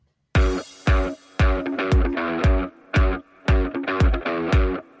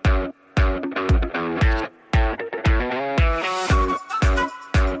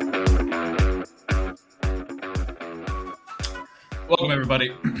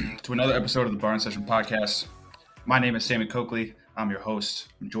everybody, to another episode of the Barn Session Podcast. My name is Sammy Coakley. I'm your host.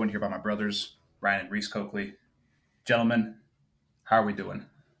 I'm joined here by my brothers, Ryan and Reese Coakley. Gentlemen, how are we doing?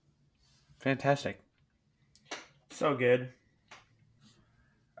 Fantastic. So good.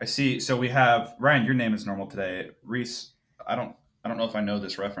 I see. So we have Ryan. Your name is normal today. Reese, I don't know if I know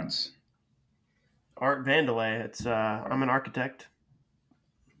this reference. Art Vandelay. It's I'm an architect.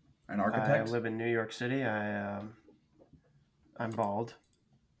 An architect? I live in New York City. I'm bald.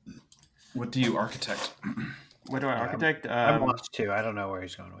 What do you architect? What do I architect? I'm lost too. I don't know where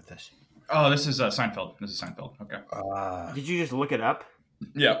he's going with this. Oh, this is Seinfeld. This is Seinfeld. Okay. Did you just look it up?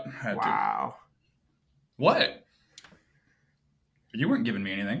 Yeah. I had to. Wow. What? You weren't giving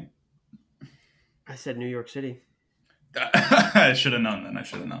me anything. I said New York City. I should have known then. I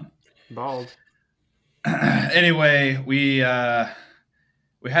should have known. Bald. Anyway, we had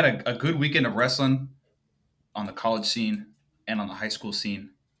a good weekend of wrestling on the college scene and on the high school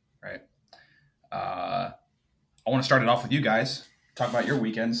scene, right? I want to start it off with you guys. Talk about your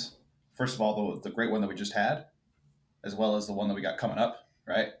weekends. First of all, the great one that we just had, as well as the one that we got coming up,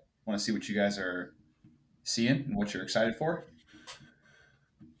 right? Want to see what you guys are seeing and what you're excited for.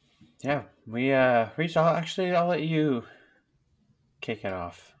 Yeah, Reese, I'll let you kick it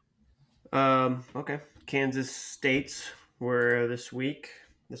off. Okay. Kansas States were this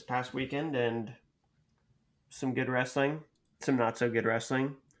past weekend, and some good wrestling, some not so good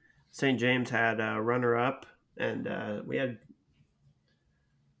wrestling. St. James had a runner-up, and we had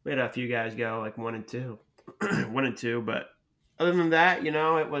a few guys go like 1 and 2, 1 and 2. But other than that,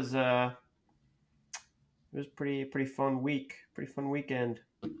 it was pretty fun week, pretty fun weekend.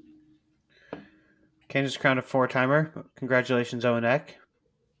 Kansas crowned a 4-timer. Congratulations, Owen Eck.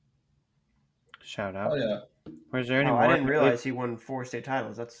 Shout out. Oh yeah. Was there anyone? I didn't realize he won 4 state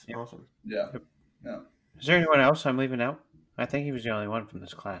titles. That's awesome. Yeah. Yeah. Is there anyone else I'm leaving out? I think he was the only one from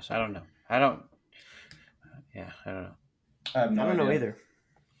this class. I don't know. I don't know. I have no I don't know idea. either.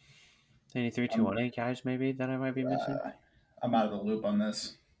 Any 3-2-1-8 guys maybe that I might be missing? I'm out of the loop on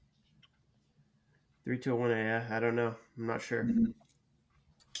this. 3, 2, 1. Yeah, I don't know. I'm not sure. Mm-hmm.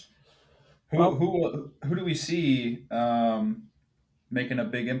 Who do we see making a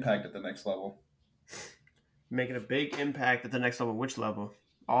big impact at the next level? Making a big impact at the next level. Which level?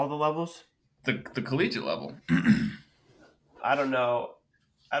 All the levels? The collegiate level. I don't know.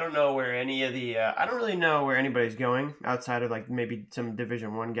 I don't know where any of the. I don't really know where anybody's going outside of like maybe some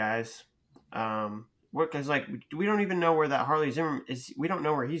Division I guys. Because like we don't even know where that Harley Zimmerman is. We don't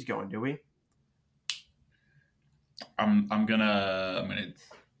know where he's going, do we? I'm gonna.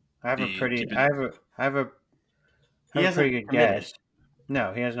 I have a pretty good committed. guess.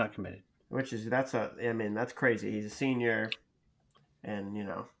 No, he has not committed. That's crazy. He's a senior, and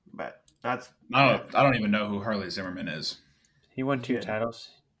but that's. I don't even know who Harley Zimmerman is. He won 2 titles.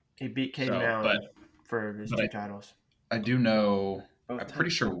 He beat Caden Allen for his 2 titles. I do know. Both I'm pretty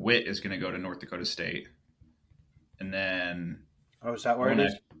sure Witt is going to go to North Dakota State, and then. Oh, is that where it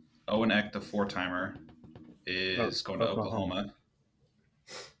is? Owen Eck, the 4-timer, is going to Oklahoma.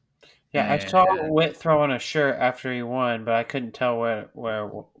 Yeah, I saw Witt throw on a shirt after he won, but I couldn't tell where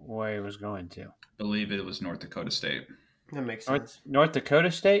he was going to. I believe it was North Dakota State. That makes sense. North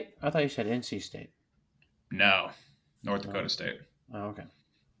Dakota State? I thought you said NC State. No, North Dakota State. Oh, okay.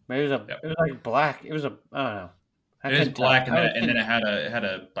 But it was like black. It was I don't know. It is black, and then it had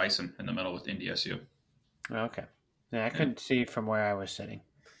a bison in the middle with NDSU. Okay. Yeah, I couldn't see from where I was sitting.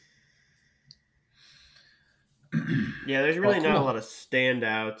 Yeah, there's really not a lot of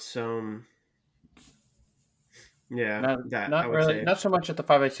standouts. Not so much at the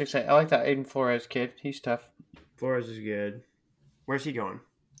 5.86. I like that Aiden Flores kid. He's tough. Flores is good. Where's he going?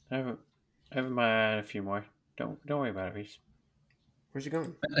 I have my eye on a few more. Don't worry about it, Reese. Where's he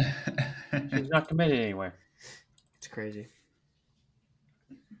going? He's not committed anywhere. It's crazy.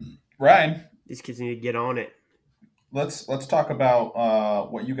 Ryan, these kids need to get on it. Let's talk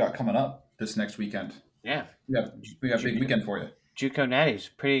about what you got coming up this next weekend. Yeah, we got a big weekend for you. JUCO Natties,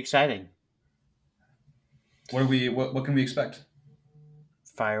 pretty exciting. What can we expect?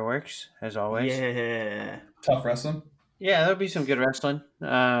 Fireworks, as always. Yeah. Tough wrestling. Yeah, there'll be some good wrestling.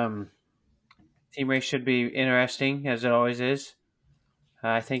 Team race should be interesting, as it always is.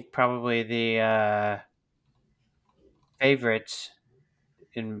 I think probably the favorites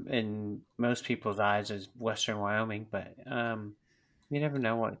in most people's eyes is Western Wyoming, but you never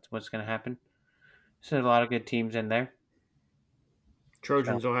know what's going to happen. There's a lot of good teams in there.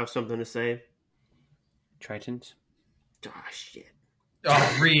 Trojans will have something to say. Tritons. Oh, shit.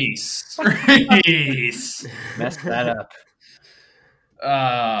 Oh, Reese. Messed that up.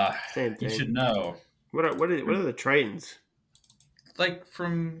 Same thing. You should know. What are the Tritons? like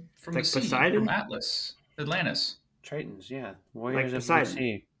from Like the sea, Poseidon? from Atlantis. Tritons, yeah. Like Warriors of the Poseidon.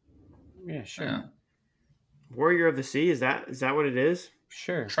 sea. Yeah, sure. Yeah. Warrior of the Sea, is that what it is?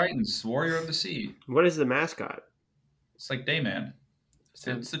 Sure. Tritons, warrior of the sea. What is the mascot? It's like Dayman. It's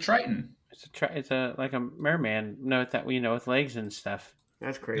a It's the Triton. it's a like a merman. Note that with legs and stuff.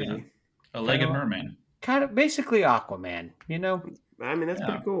 That's Yeah. crazy. A legged Kinda- merman. Kind of basically Aquaman, I mean, that's Yeah.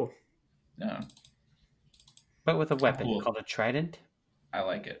 pretty cool. Yeah. but with a weapon Cool. called a trident. I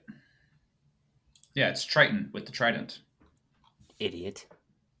like it. Yeah, it's Triton with the trident. Idiot.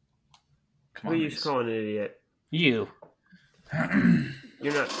 Come Who on. are you calling an idiot? You.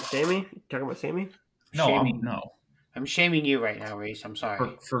 You're not Sammy? Talking about Sammy? Shaming. No. I'm shaming you right now, Reese. I'm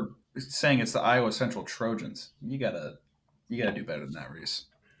sorry. For saying it's the Iowa Central Trojans. You gotta do better than that, Reese.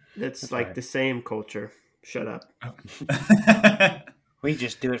 That's That's like right. the same culture. Shut up. We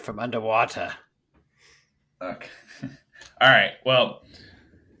just do it from underwater. Okay. All right. Well,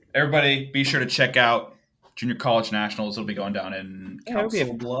 everybody, be sure to check out Junior College Nationals. It'll be going down in Yeah, it'll be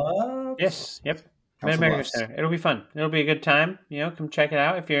Council Bluffs. Yes. Yep. Council Mid-America Bluffs. Center. It'll be fun. It'll be a good time. Come check it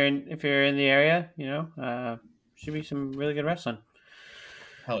out if you're in the area. Should be some really good wrestling.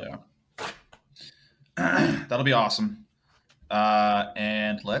 Hell yeah. That'll be awesome.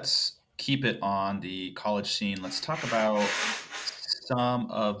 And let's keep it on the college scene. Let's talk about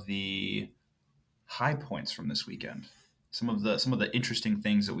some of the high points from this weekend. Some of the interesting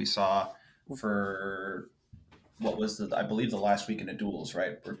things that we saw for what was I believe the last weekend of duels,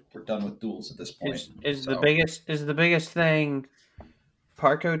 right? We're done with duels at this point. Is the biggest thing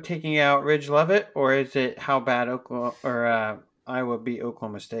Parco taking out Ridge Lovett, or is it how bad Iowa beat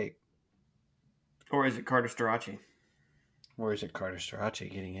Oklahoma State? Or is it Carter Starocci? Or is it Carter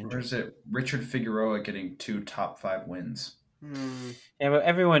Starocci getting injured? Or is it Richard Figueroa getting 2 top 5 wins? Yeah, but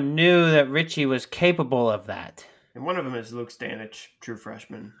everyone knew that Richie was capable of that. And one of them is Luke Stanich, true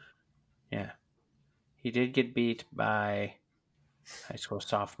freshman. Yeah. He did get beat by high school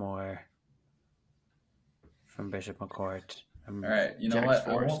sophomore from Bishop McCourt. All right, you know Jack's what?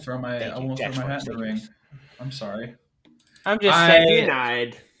 Forest. I won't throw my hat in the ring. I'm sorry. I'm just saying.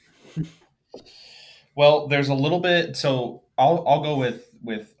 Denied. Well, there's a little bit. So I'll go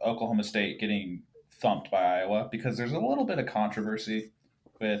with Oklahoma State getting thumped by Iowa because there's a little bit of controversy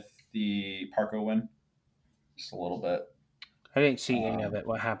with the Parco win. Just a little bit. I didn't see any of it.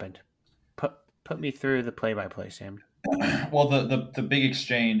 What happened? Put me through the play-by-play, Sam. Well, the big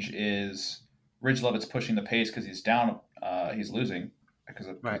exchange is Ridge Levitt's pushing the pace because he's down. He's losing because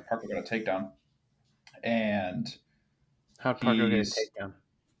Parco got a takedown. And how'd Parco get a takedown?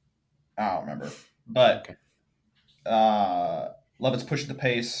 I don't remember. But Levitt's pushing the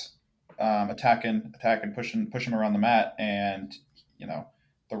pace, attacking, pushing him around the mat, and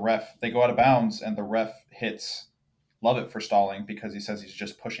the ref, they go out of bounds, and the ref hits Levitt for stalling because he says he's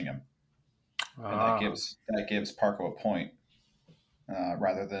just pushing him, and that gives Parco a point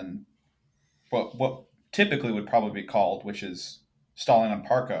rather than what typically would probably be called, which is stalling on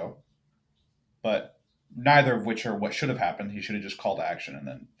Parco, but neither of which are what should have happened. He should have just called action and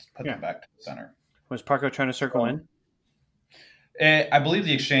then put them back to the center. Was Parco trying to circle in? I believe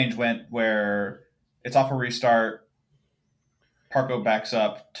the exchange went where it's off a restart. Parco backs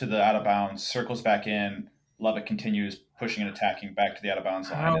up to the out of bounds, circles back in. Levitt continues pushing and attacking back to the out of bounds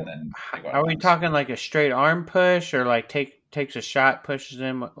line, and then they go out are of we bounds. talking like a straight arm push or like takes a shot, pushes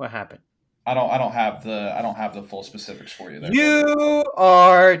him? What happened? I don't have the full specifics for you there. You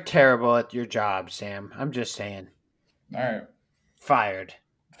are terrible at your job, Sam. I'm just saying. All right. Fired.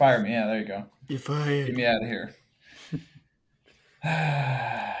 Fire me. Yeah, there you go. You're fired. Get me out of here.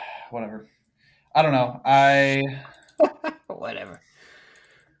 Whatever. I don't know. Whatever.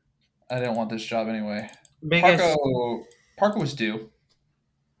 I didn't want this job anyway. Biggest... Parco was due.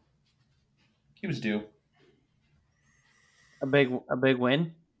 He was due. A big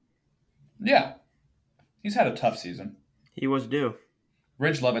win? Yeah. He's had a tough season. He was due.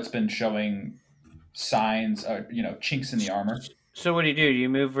 Ridge Levitt's been showing signs, chinks in the armor. So what do? You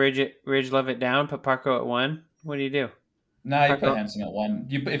move Ridge Levitt down, put Parco at 1? What do you do? Nah, you put Henson at 1.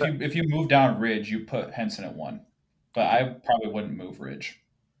 If you move down Ridge, you put Henson at 1. But I probably wouldn't move Ridge.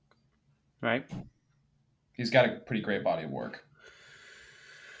 Right. He's got a pretty great body of work.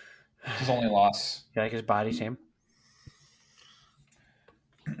 His only loss. You like his body, Sam?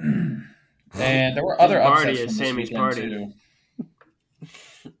 And there were other upsets from this Sammy's weekend party. too.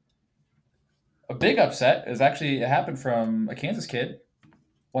 A big upset is actually it happened from a Kansas kid,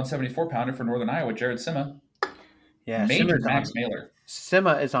 174-pounder for Northern Iowa, Jared Sima. Yeah, Major Max Mailer.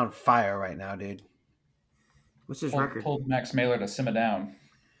 Sima is on fire right now, dude. What's his record? Pulled Max Mailer to Sima down.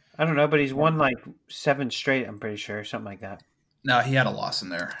 I don't know, but he's won like 7 straight, I'm pretty sure. Something like that. No, he had a loss in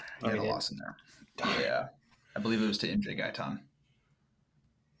there. He Oh, had he a did? loss in there. Yeah, I believe it was to MJ Gaitan.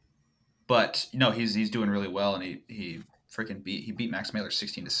 But he's doing really well, and he freaking beat Max Mailer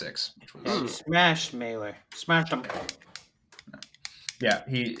 16-6, which Yeah, he was smashed Mailer. Smashed him. yeah.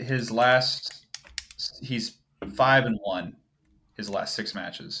 He's 5-1 his last 6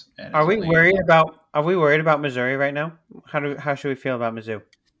 matches, and Are is we only worried about Missouri right now? How should we feel about Mizzou?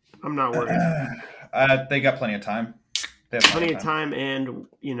 I'm not worried. They got plenty of time. They have Plenty of time, and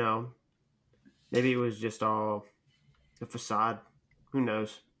maybe it was just all a facade. Who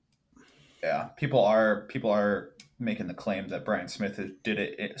knows? Yeah, people are making the claim that Brian Smith did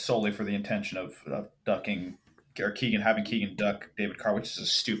it solely for the intention of ducking or having Keegan duck David Carr, which is a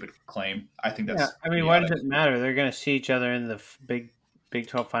stupid claim. I think Yeah, that's I mean, why does idiotic. it matter? They're going to see each other in the Big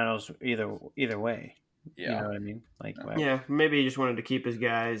 12 finals either way. You know Yeah, what I mean? Like, yeah. whatever. Yeah, maybe he just wanted to keep his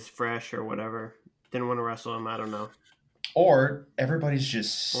guys fresh or whatever. Didn't want to wrestle him. I don't know. Or everybody's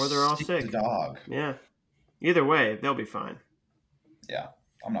just Or they're all sick to sick. dog. Yeah. Either way, they'll be fine. Yeah,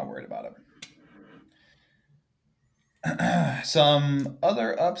 I'm not worried about it. Some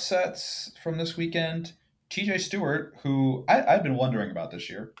other upsets from this weekend. TJ Stewart, who I've been wondering about this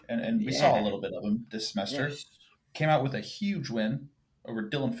year, and we saw a Yeah. little bit of him this semester, Yes. came out with a huge win over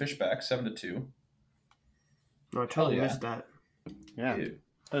Dylan Fishback, 7-2. No, I Hell totally yeah. missed that. Yeah. Dude,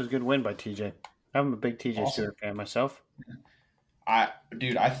 That was a good win by TJ. I'm a big TJ awesome. Stewart fan myself. I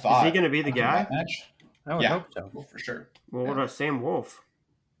Is thought he going to be the after guy? that match. I would Yeah, hope so. for sure. Well, what Yeah. about Sam Wolf?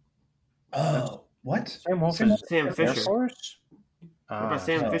 Oh, what? Sam Wolf is Sam Air Fisher. Force? What about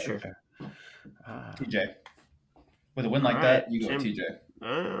Sam no, Fisher? TJ. With a win like All that, right, you go Sam- with TJ.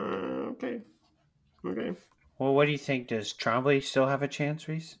 Okay. Okay. Well, what do you think? Does Trombley still have a chance,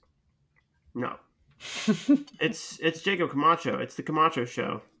 Reese? No. It's Jacob Camacho. It's the Camacho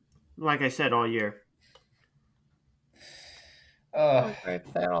show. Like I said all year. I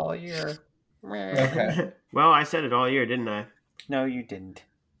said all year. Okay. Well, I said it all year, didn't I? No, you didn't.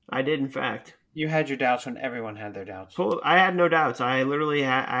 I did, in fact. You had your doubts when everyone had their doubts. I had no doubts. I literally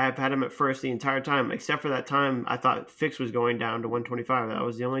I've had him at first the entire time, except for that time I thought Fix was going down to 125. That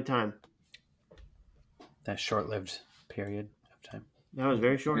was the only time. That short-lived period of time. That was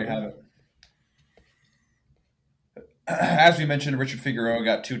very short. There you have it. As we mentioned, Richard Figueroa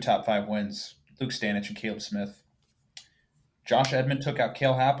got 2 top 5 wins. Luke Stanich and Caleb Smith. Josh Edmond took out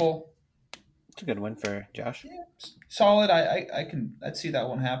Cale Happel. It's a good win for Josh. Yeah, solid. I'd see that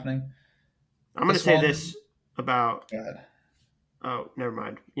one happening. I'm going to This say one- this about. Go ahead. Oh, never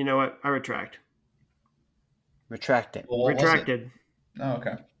mind. You know what? I retract. Retract it. Well, what was it? Retracted. Oh,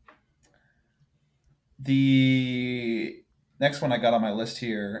 okay. The next one I got on my list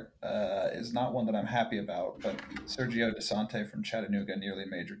here is not one that I'm happy about, but Sergio DeSante from Chattanooga nearly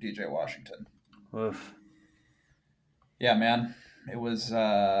major DJ Washington. Oof. Yeah, man, it was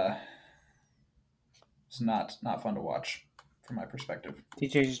not fun to watch from my perspective.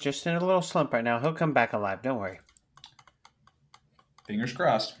 DJ's just in a little slump right now. He'll come back alive. Don't worry. Fingers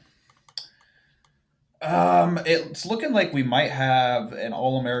crossed. It's looking like we might have an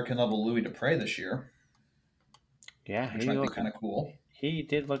All-American level Louis Dupre this year, Yeah, which might be kind of cool. he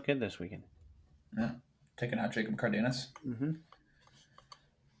did look good this weekend. Yeah, taking out Jacob Cardenas. Mm-hmm.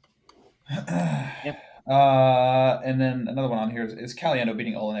 And then another one on here is Caliendo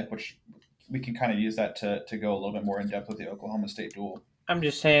beating Olenek, which we can kind of use that to go a little bit more in depth with the Oklahoma State duel. I'm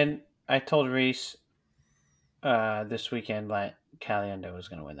just saying, I told Reese this weekend that Caliendo was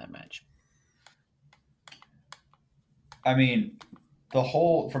going to win that match. I mean,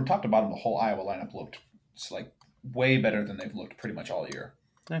 from top to bottom, the whole Iowa lineup looked like way better than they've looked pretty much all year.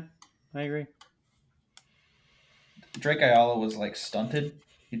 Yeah, I agree. Drake Ayala was like stunted.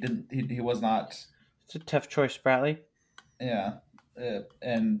 He was not. It's a tough choice, Spratley. Yeah, but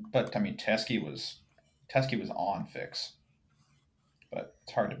I mean Teskey was on Fix, but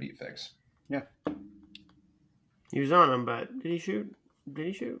it's hard to beat Fix. Yeah, He was on him, but did he shoot?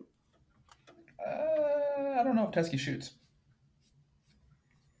 I don't know if Teskey shoots.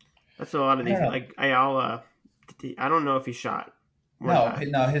 That's a lot of these. Yeah. Like Ayala, I don't know if he shot. No,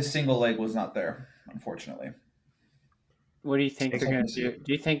 his single leg was not there, unfortunately. what do you think It's they're going hard to to do?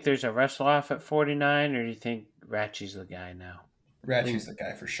 Do you think there's a wrestle off at 49, or do you think Ratchy's the guy now? Ratchy's the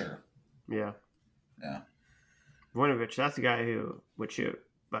guy for sure. Yeah. Yeah. Voinovich, that's the guy who would shoot,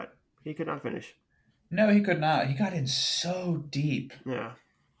 but he could not finish. No, he could not. He got in so deep. Yeah.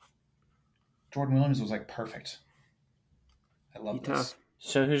 Jordan Williams was like perfect. I love He this. tough.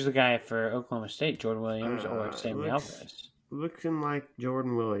 So who's the guy for Oklahoma State? Jordan Williams or Sammy looks- Alvarez? Looking like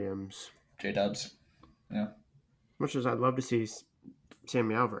Jordan Williams. J Dubs. Yeah. Much as I'd love to see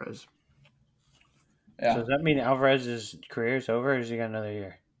Sammy Alvarez. Yeah, So does that mean Alvarez's career is over, or has he got another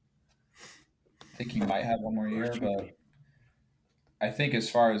year? I think he might have one more year, but I think as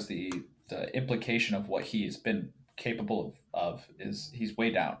far as the implication of what he has been capable of is he's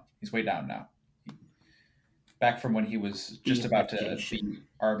way down. He's way down now. Back from when he was just about to beat Implication.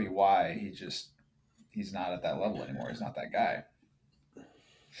 RBY, he's not at that level anymore. He's not that guy.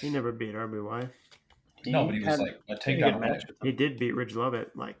 He never beat RBY. No, but he was had like a a takedown good away. match with He him. did beat Ridge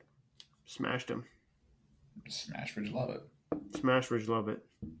Lovett. Like, smashed him. Smash Ridge love it. Smash Ridge Lovett.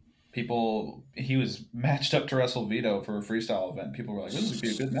 He was matched up to wrestle Vito for a freestyle event. People were like, this would be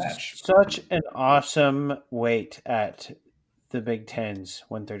a good match. Such an awesome weight at the Big Ten's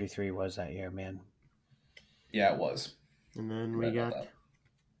 133 was that year, man. Yeah, it was. And then Right we about got that.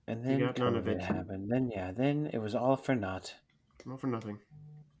 And then got none of COVID it. happened. Then it was all for naught. all for nothing.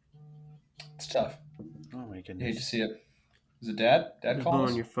 It's tough. Oh my You hate to goodness. see it. Is it Dad? Dad Just calls?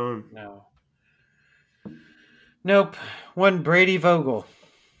 on your phone. No. Nope. One Brady Vogel.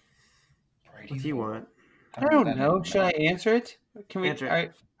 Brady What's he Vogel. want? I don't know. Should I answer it? Can we? Answer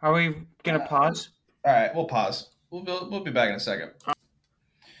it. Are we gonna pause? All right, we'll pause. We'll be back in a second. All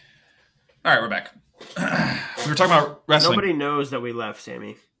right, we're back. We were talking about wrestling. Nobody knows that we left,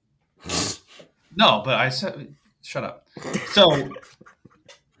 Sammy. No, but I said, shut up. So,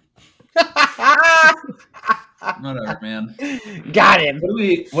 whatever, man. Got him.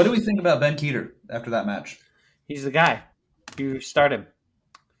 What do we think about Ben Keeter after that match? He's the guy. You start him.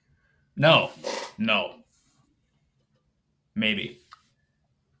 No, maybe.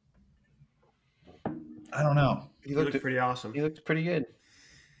 I don't know. He looked pretty awesome. He looked pretty good.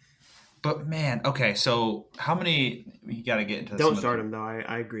 But man, okay. So how many? You got to get into. Don't start him though.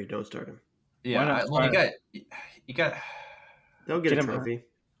 I agree. Don't start him. Yeah, Why not well, start you got. They'll get Get a him- trophy.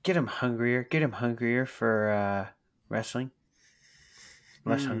 Get him hungrier. Get him hungrier for wrestling.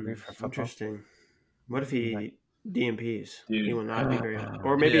 Less hungry for football. Interesting. What if he DMPs? Dude. He will not be very hungry.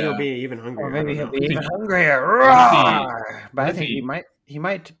 Or maybe he'll be even hungrier. Or maybe I he'll don't know. be even hungrier. What Roar! But I if think he- he might. He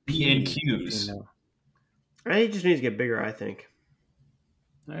might Be in pee, cues. you know. He just needs to get bigger, I think.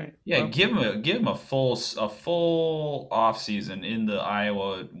 All right. Yeah, well, give him a full off season in the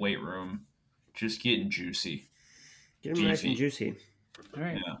Iowa weight room, just getting juicy. Get him nice and Juicy. juicy. all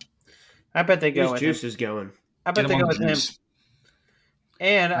right. Yeah, I bet they go His with juice him. is going. I bet Get they him go on with the him. juice.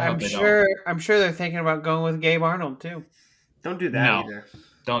 And I hope I'm they sure. I'm sure they're thinking about going with Gabe Arnold too. Don't do that No. either.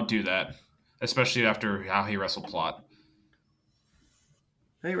 Don't do that, especially after how he wrestled Plot.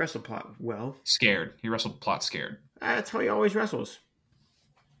 He wrestled Plot well. Scared. He wrestled Plot scared. That's how he always wrestles.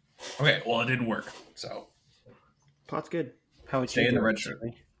 Okay, well, it didn't work. So Plot's good. How would Stay you in the do red it, shirt.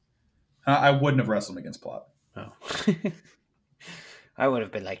 Jimmy? I wouldn't have wrestled him against Plot. Oh. I would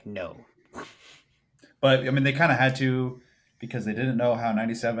have been like, no. But, I mean, they kind of had to because they didn't know how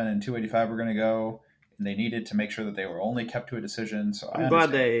 97 and 285 were going to go. And they needed to make sure that they were only kept to a decision. So I'm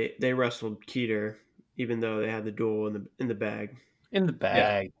glad they wrestled Keeter, even though they had the duel in the bag. In the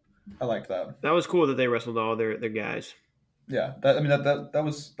bag. I liked that. That was cool that they wrestled all their guys. Yeah, that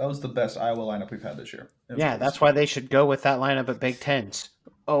was the best Iowa lineup we've had this year. It was Yeah, nice. that's why they should go with that lineup at Big Tens.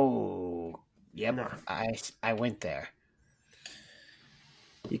 Oh, yep. No. I went there.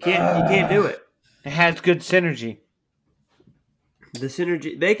 You can't do it. It has good synergy. The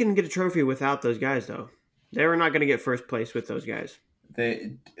synergy, they can get a trophy without those guys, though. They were not going to get first place with those guys.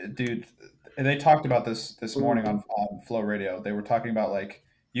 They talked about this morning on Flow Radio. They were talking about like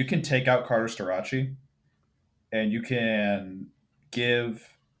you can take out Carter Starocci, and you can give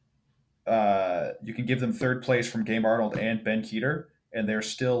them third place from Gabe Arnold and Ben Keeter, and they're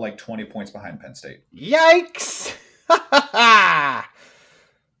still like 20 points behind Penn State, Yikes!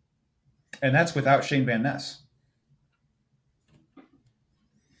 and that's without Shane Van Ness.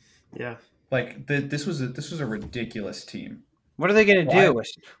 Yeah. Like this was a ridiculous team. What are they going to do?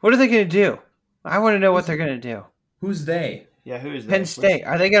 What are they going to do? I want to know what they're going to do. Who's they? Yeah, who is that? Penn State.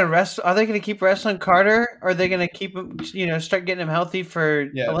 Are they going to wrestle? Are they going to keep wrestling Carter? Or are they going to keep him? Start getting him healthy for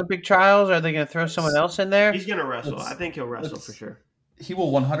Olympic trials? Or are they going to throw someone else in there? He's going to wrestle. I think he'll wrestle for sure. He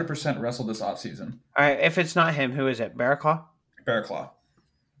will 100% wrestle this offseason. All right. If it's not him, who is it? Bearclaw? Bearclaw.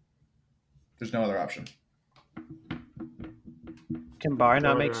 There's no other option. Can Barr No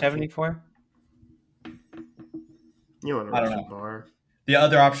not other make option. 74? You want to I don't wrestle know. Bar. The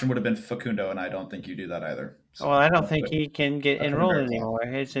other option would have been Facundo, and I don't think you do that either. So, Well, I don't think he can get That's enrolled Bearclaw. anymore.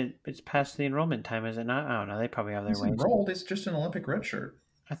 It's past the enrollment time, is it not? I don't know. They probably have their He's ways. enrolled. It's just an Olympic red shirt.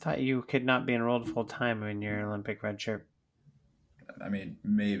 I thought you could not be enrolled full time in your Olympic red shirt. I mean,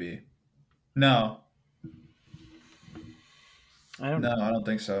 maybe. No, I don't know. I don't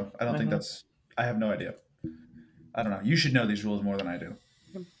think so. I don't think Uh-huh. that's. I have no idea. I don't know. You should know these rules more than I do.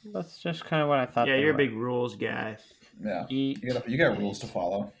 That's just kind of what I thought. Yeah, they you're a were. big rules guy. Yeah, Eat. you got rules to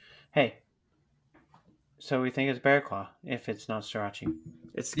follow. Hey, so we think it's Bear Claw if it's not Starocci.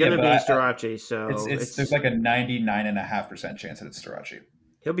 It's Yeah, gonna but be Starocci, so it's there's like a 99.5% chance that it's Starocci.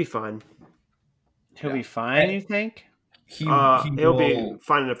 he'll be fine. He'll Yeah. be fine, you think? He He'll be will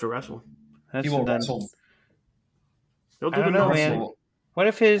fine enough to wrestle. That's he will then, wrestle. He'll I do the don't know, moves. man. wrestle What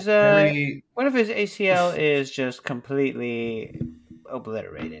if his very. ACL is just completely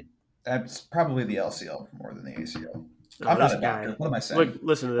obliterated? That's probably the LCL more than the ACL. Oh, I'm not this a doctor. guy. What am I saying? Look,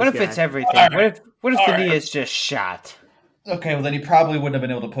 listen to this What if guy. it's everything? All right. What if All the right. knee is just shot? Okay, well then he probably wouldn't have been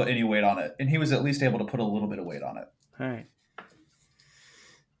able to put any weight on it, and he was at least able to put a little bit of weight on it. All right.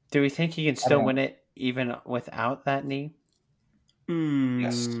 Do we think he can still win it even without that knee?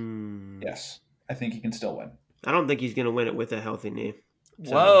 Yes, I think he can still win. I don't think he's gonna win it with a healthy knee.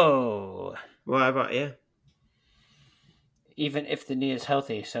 So, Whoa. well, yeah. Even if the knee is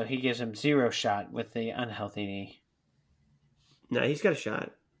healthy, so he gives him 0 shot with the unhealthy knee. No, he's got a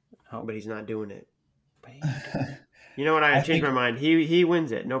shot, Oh. but he's not doing it. But You know what? I changed think- my mind. He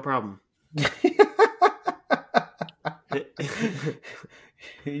wins it, no problem.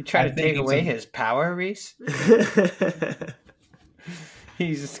 You try I to think take it's away a- his power, Reese?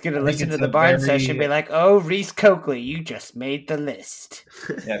 He's just going to I think listen to it's the a barn very- session and be like, "Oh, Reese Coakley, you just made the list."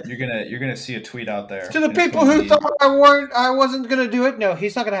 Yeah, you're gonna see a tweet out there. To the and it's people gonna who be- thought I wasn't going to do it, no,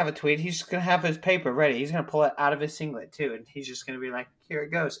 he's not going to have a tweet. He's just going to have his paper ready. He's going to pull it out of his singlet, too, and he's just going to be like, "Here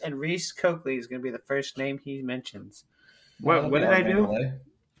it goes." And Reese Coakley is going to be the first name he mentions. What did I do?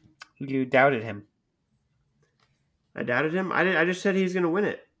 You doubted him. I doubted him. I just said he's gonna win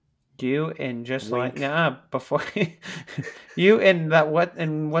it. You and just Wink. like before you and that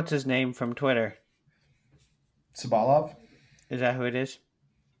what's his name from Twitter? Sabalov, Is that who it is?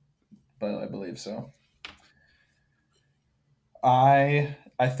 but I believe so. I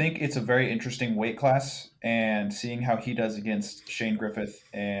think it's a very interesting weight class, and seeing how he does against Shane Griffith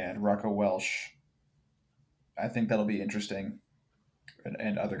and Rocco Welsh, I think that'll be interesting.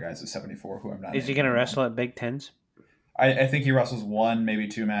 And other guys at 74 who I'm not. Is he going to wrestle at Big Tens? I think he wrestles 1, maybe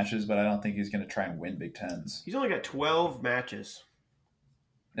 2 matches, but I don't think he's going to try and win Big Tens. He's only got 12 matches.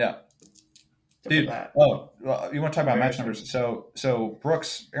 Yeah. Dude, Dude, well, you want to talk about Very match numbers? So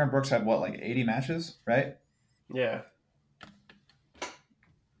Aaron Brooks had what, like 80 matches, right? yeah.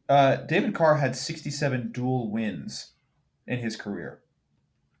 David Carr had 67 dual wins in his career.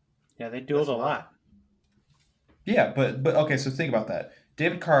 Yeah, they dueled That's a a lot. lot. Yeah, but okay, so think about that.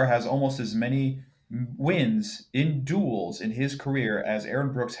 David Carr has almost as many wins in duels in his career as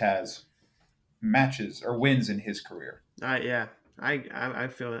Aaron Brooks has matches or wins in his career. Yeah. I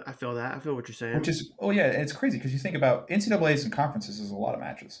feel that. I feel what you're saying. Which is, it's crazy because you think about NCAAs and conferences is a lot of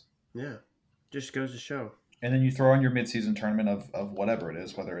matches. Yeah. Just goes to show. And then you throw in your midseason tournament of whatever it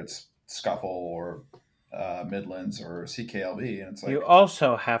is, whether it's Scuffle or Midlands or CKLB, and it's like You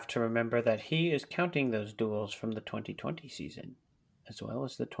also have to remember that he is counting those duels from the 2020 season as well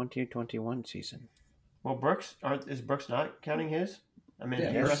as the 2021 season. Well, is Brooks not counting his? I mean, yeah,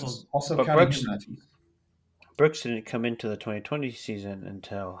 he Brooks wrestles. is also But counting Brooks- his matches. Brooks didn't come into the 2020 season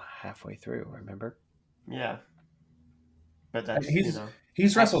until halfway through, remember? Yeah. But that's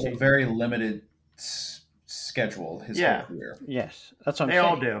He's wrestled a season. very limited schedule his Yeah. whole career. Yes, that's what I'm They saying.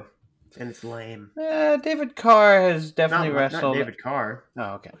 all do, and it's lame. David Carr has definitely Not wrestled. David Carr,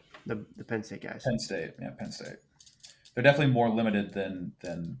 Oh, okay. the Penn State guys. Penn State. They're definitely more limited than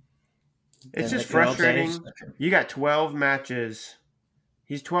It's Than just the good old frustrating. days. You got 12 matches.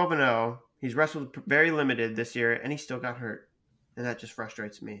 He's 12-0. He's wrestled very limited this year, and he still got hurt, and that just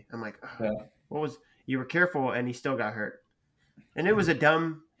frustrates me. I'm like, Yeah. you were careful, and he still got hurt, and it was a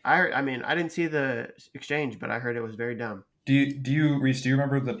dumb. I mean, I didn't see the exchange, but I heard it was very dumb. Do you Reese? Do you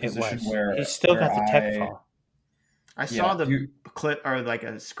remember the It position was. where He still got the tech I- fall. I saw the you- clip or like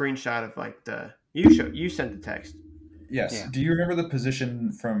a screenshot of like you sent the text. Yes. Yeah. Do you remember the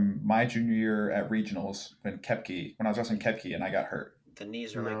position from my junior year at regionals when I was wrestling Kepke and I got hurt? The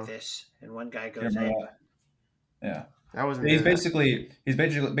knees are No. like this, and one guy Do you goes in. remember that? Yeah. I wasn't. He's there.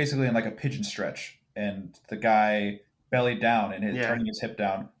 basically in like a pigeon stretch, and the guy bellied down and Yeah. turning his hip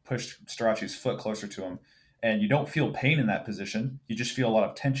down pushed Starocci's foot closer to him, and you don't feel pain in that position. You just feel a lot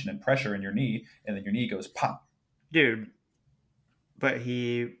of tension and pressure in your knee, and then your knee goes pop. Dude. But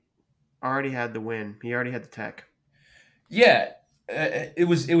he already had the win. He already had the tech. Yeah, it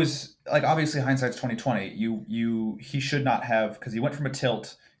was like obviously hindsight's 2020. He should not have, because he went from a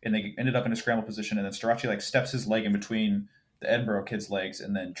tilt and they ended up in a scramble position, and then Starocci like steps his leg in between the Edinburgh kid's legs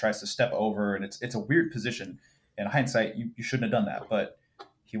and then tries to step over, and it's a weird position. In hindsight, you shouldn't have done that, but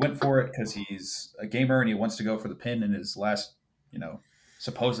he went for it because he's a gamer and he wants to go for the pin in his last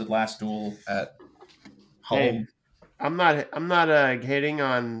supposed last duel at home. Hey, I'm not hating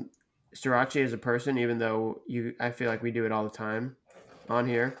on Starocci as a person, even though I feel like we do it all the time on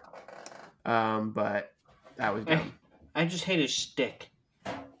here. But that was dumb. I just hate his shtick.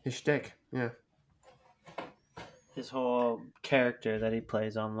 His shtick, yeah. His whole character that he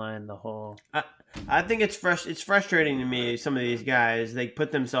plays online, the whole. I think it's frustrating to me. Some of these guys, they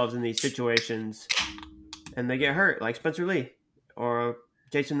put themselves in these situations, and they get hurt, like Spencer Lee or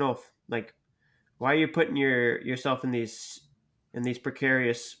Jason Nolf. Like, why are you putting yourself in these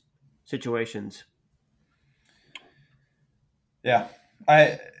precarious situations? Yeah,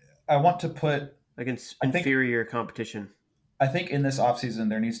 I want to put Against inferior competition. I think in this offseason,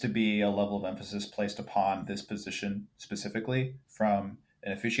 there needs to be a level of emphasis placed upon this position specifically from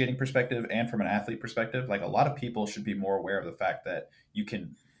an officiating perspective and from an athlete perspective. Like, a lot of people should be more aware of the fact that you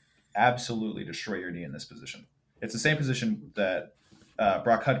can absolutely destroy your knee in this position. It's the same position that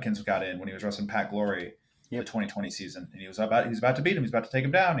Brock Hudkins got in when he was wrestling Pat Glory the 2020 season. And he's about to beat him. He's about to take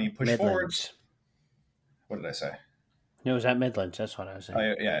him down. And he pushed forward. What did I say? It was at Midlands. That's what I was saying.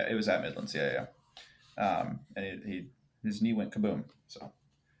 Oh, yeah, it was at Midlands. Yeah. And his knee went kaboom. So,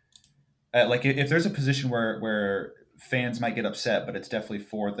 like, if there's a position where fans might get upset, but it's definitely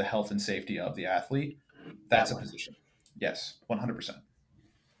for the health and safety of the athlete, that's a position. Yes, 100%.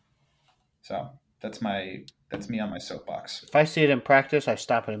 So that's me on my soapbox. If I see it in practice, I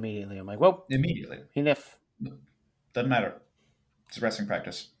stop it immediately. I'm like, whoa. Immediately. Enough. Doesn't matter. It's wrestling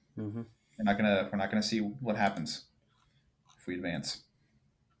practice. Mm-hmm. We're not gonna see what happens if we advance.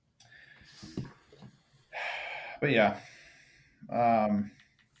 But yeah, I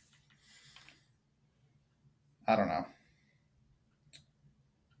don't know.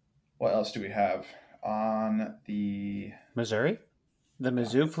 What else do we have on the Missouri? The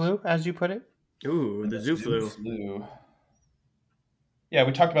Mizzou flu, as you put it? Ooh, the Zoo flu. Yeah,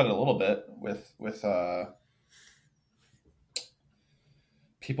 we talked about it a little bit with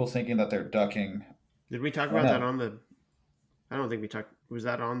people thinking that they're ducking. Did we talk about that on the... I don't think we talked... Was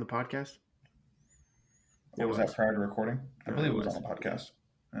that on the podcast? Or was that prior to recording? I believe it was on the podcast.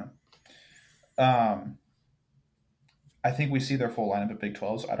 Yeah. I think we see their full lineup at Big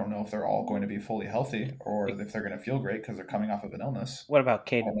 12s. I don't know if they're all going to be fully healthy or if they're going to feel great because they're coming off of an illness. What about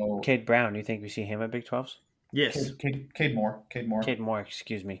Cade Brown? Do you think we see him at Big 12s? Yes. Cade Moore. Cade Moore,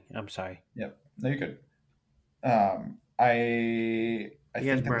 excuse me. I'm sorry. Yep. No, you're good. I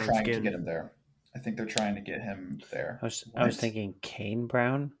think they're trying to get him there. I think they're trying to get him there. I was thinking Kane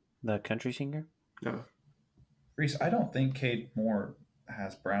Brown, the country singer. No. Reese, I don't think Cade Moore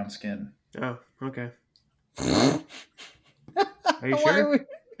has brown skin. Oh, okay. Are you sure?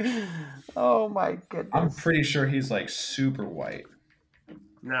 Oh my goodness! I'm pretty sure he's like super white.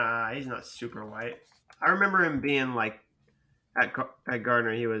 Nah, he's not super white. I remember him being like at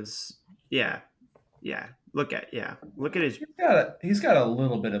Gardner. He was yeah. Look at his. He's got a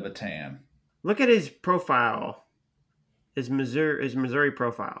little bit of a tan. Look at his profile. His Missouri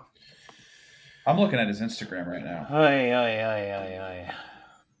profile. I'm looking at his Instagram right now. Aye.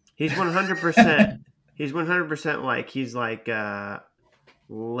 He's 100%. He's 100% like he's like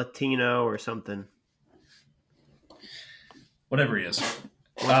Latino or something. Whatever he is.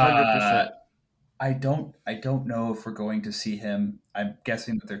 100%. I don't know if we're going to see him. I'm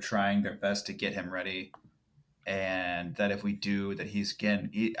guessing that they're trying their best to get him ready, and that if we do, that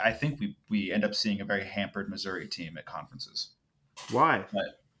I think we end up seeing a very hampered Missouri team at conferences. Why?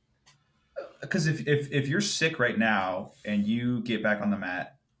 Because if you're sick right now and you get back on the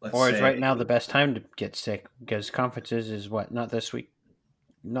mat. Is right now the best time to get sick because conferences is what? Not this week.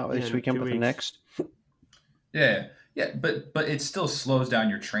 Not this weekend, but the next. Yeah, but it still slows down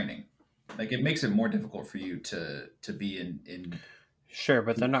your training. Like, it makes it more difficult for you to be in. Sure,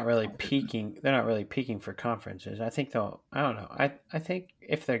 but they're not really peaking. They're not really peaking for conferences. I think they'll. I don't know. I think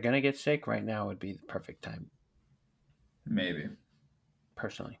if they're gonna get sick right now would be the perfect time. Maybe.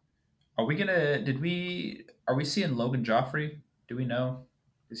 Personally. Are we seeing Logan Joffrey? Do we know?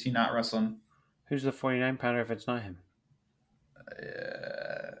 Is he not wrestling? Who's the 49-pounder if it's not him?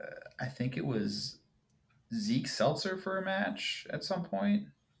 I think it was Zeke Seltzer for a match at some point.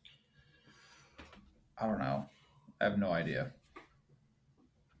 I don't know. I have no idea.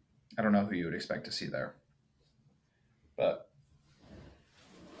 I don't know who you would expect to see there. But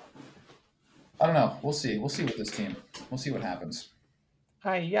I don't know. We'll see. We'll see with this team. We'll see what happens.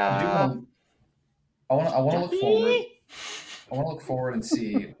 I want to look forward. I want to look forward and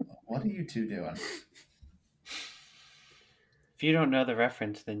see, what are you two doing? If you don't know the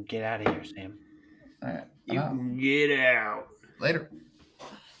reference, then get out of here, Sam. All right. You can get out. Later.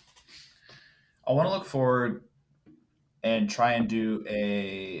 I want to look forward and try and do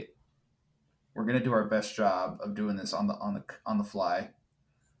a. We're gonna do our best job of doing this on the fly,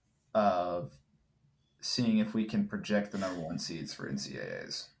 of seeing if we can project the number one seeds for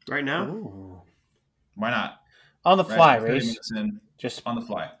NCAAs. Right now? Ooh. Why not? On the Right? fly, 30 Reese. minutes in, Just on the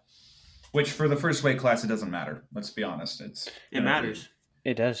fly. Which for the first weight class, it doesn't matter. Let's be honest. It matters.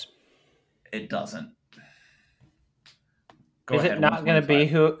 it does. It doesn't. Go Is ahead. it not going to be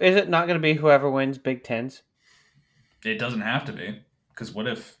 125. Is it not going to be whoever wins Big Tens? It doesn't have to be, because what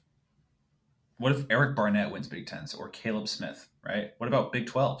if Eric Barnett wins Big Tens or Caleb Smith, right? What about Big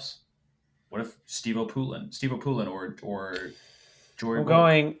 12s? What if Steve O'Poulin or Jory? I'm Wilk?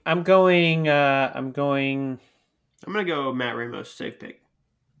 going. I'm gonna go Matt Ramos, safe pick.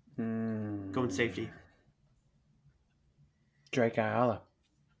 Going safety. Drake Ayala.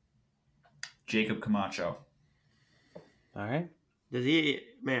 Jacob Camacho. All right. Does he?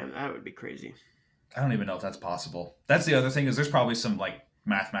 Man, that would be crazy. I don't even know if that's possible. That's the other thing, is there's probably some like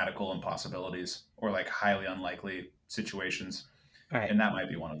mathematical impossibilities or like highly unlikely situations, All right. and that might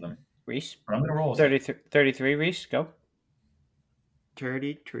be one of them. Reese. But I'm gonna roll with it. 33. Reese, go.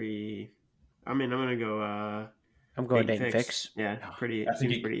 33. I mean, I'm gonna go. I'm going Dayton Dayton Fix. Yeah, pretty. I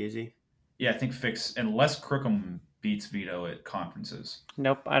think Seems pretty easy. Yeah, I think Fix, unless Crookham beats Vito at conferences,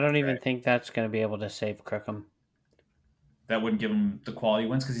 Nope. I don't even Right. think that's going to be able to save Crookham. that wouldn't give him the quality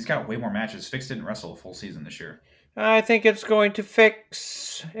wins because he's got way more matches. Fix didn't wrestle a full season this year. I think it's going to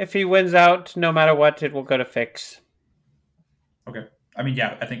Fix. If he wins out, no matter what, it will go to Fix. Okay. I mean,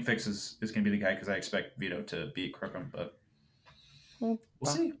 yeah, I think Fix is going to be the guy because I expect Vito to beat Crookham, but we'll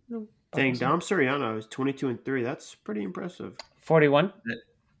see. Dang, Dom Soriano is 22-3. That's pretty impressive. 41.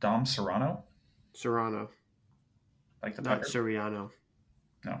 Dom Serrano? Serrano, Like the not pucker? Soriano.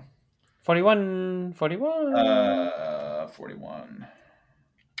 No. 41. 41.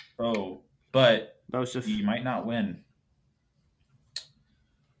 Oh, but Joseph. he might not win.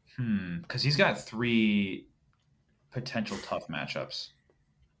 Because he's got 3 potential tough matchups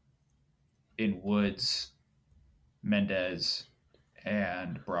in Woods, Mendez,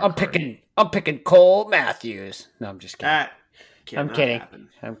 and Brock. I'm picking Cole Matthews. No, I'm just kidding. That I'm cannot kidding. happen.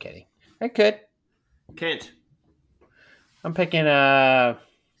 I'm kidding. I could. Can't. I'm picking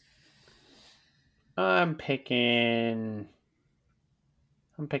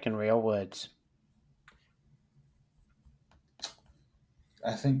Real Woods.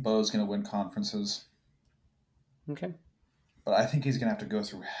 I think Bo's going to win conferences, Okay. but I think he's going to have to go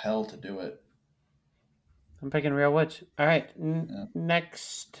through hell to do it. I'm picking Real Woods. All right. Yeah.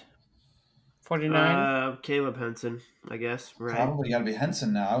 Next. 49. Caleb Henson, I guess. Right. Probably got to be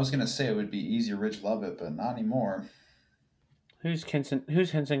Henson now. I was going to say it would be easier Ridge Lovett, but not anymore. Who's Henson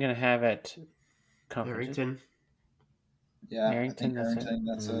going to have at conference? Harrington. Yeah, Harrington, I think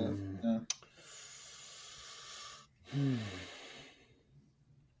that's it? Harrington, that's it. Yeah.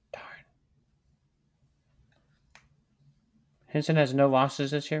 Darn. Henson has no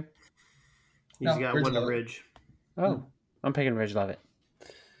losses this year? He's No, got Ridge one to Lovett. Ridge. Oh. I'm picking Ridge Lovett.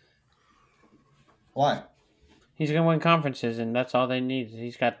 Why? He's going to win conferences, and that's all they need.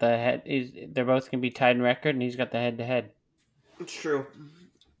 He's got the head. They're both going to be tied in record, and he's got the head-to-head. It's true.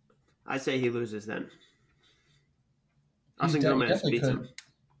 I say he loses then. He Austin Gomez definitely beats could. him.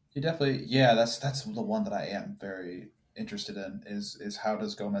 He definitely, yeah. That's the one that I am very interested in. Is how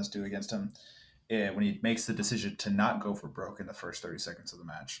does Gomez do against him when he makes the decision to not go for broke in the first 30 seconds of the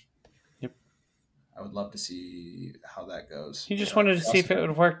match? Yep. I would love to see how that goes. He just wanted to see if it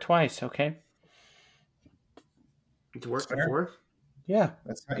would work twice. Okay. It's worked Fair. before. Yeah.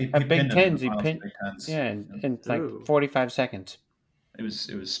 That's At Big pinned him in Tens, the he finals of pinned. Big Tens. Yeah, in like Ooh. 45 seconds. It was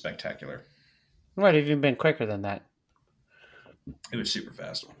spectacular. Might have even been quicker than that. It was super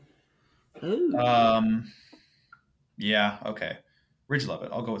fast. Ooh. Yeah. Okay. Ridge Lovett.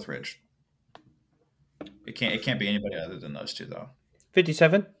 I'll go with Ridge. It can't be anybody other than those two though.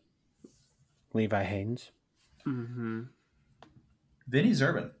 57. Levi Haynes. Mm-hmm. Vinny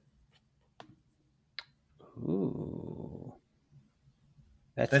Zerban. Ooh.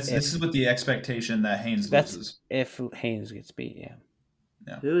 This is with the expectation that Haynes loses. If Haynes gets beat,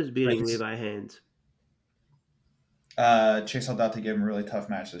 yeah. Who is beating Right. Levi Haynes? Chase Aldate gave him a really tough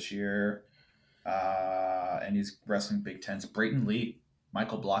match this year. And he's wrestling Big Tens. Brayton Lee,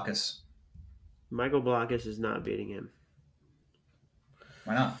 Michael Blockus. Michael Blockus is not beating him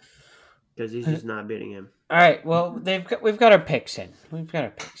Why not? because he's just not beating him. All right. Well, we've got our picks in. Yeah.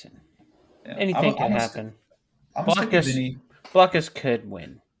 Anything can happen. I'm gonna stick with Blockus- Vinny. Blockus could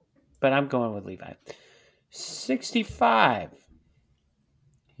win, but I'm going with Levi. 65.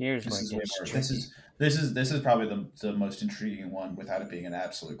 Here's where it This is way gets more. tricky. This is probably the most intriguing one without it being an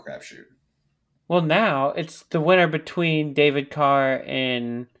absolute crapshoot. Well, now it's the winner between David Carr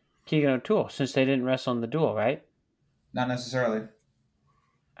and Keegan O'Toole, since they didn't wrestle in the duel, right? Not necessarily.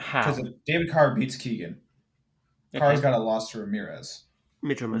 How? Because if David Carr beats Keegan, Carr's Okay. got a loss to Ramirez.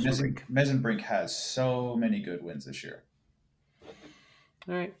 Mitchell Messenbrink. Mesenbrink has so many good wins this year.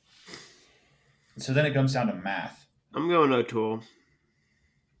 All right. So then it comes down to math. I'm going O'Toole.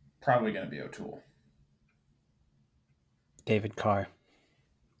 Probably going to be O'Toole. David Carr.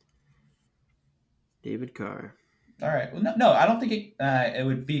 David Carr. All right. Well, no, I don't think it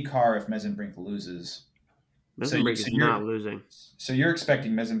would be Carr if Mesenbrink loses. Messenbrink is not losing. So you're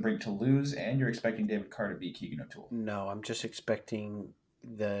expecting Mesenbrink to lose, and you're expecting David Carr to beat Keegan O'Toole. No, I'm just expecting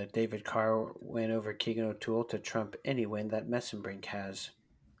the David Carr win over Keegan O'Toole to trump any win that Messenbrink has.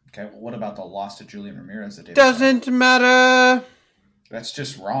 Okay. Well, what about the loss to Julian Ramirez? That Doesn't matter. That's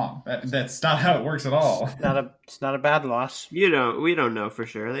just wrong. That's not how it works at all. It's not a bad loss. We don't know for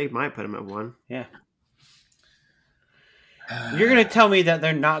sure. They might put him at 1. Yeah. You're going to tell me that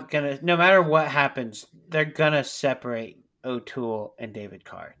they're not going to, no matter what happens, they're going to separate O'Toole and David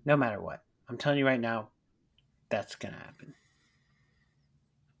Carr. No matter what. I'm telling you right now, that's going to happen.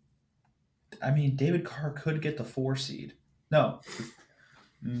 I mean, David Carr could get the 4 seed. No.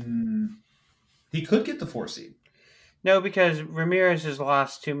 He could get the 4 seed. No, because Ramirez has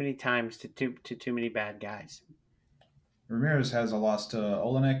lost too many times to too many bad guys. Ramirez has a loss to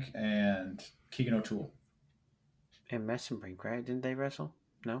Olenek and Keegan O'Toole. And Messenbrink, right? Didn't they wrestle?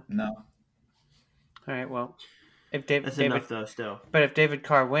 No? No. All right, well, That's enough though. Still, but if David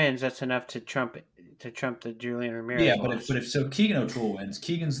Carr wins, that's enough to trump the Julian Ramirez. Yeah, loss. but if Keegan O'Toole wins,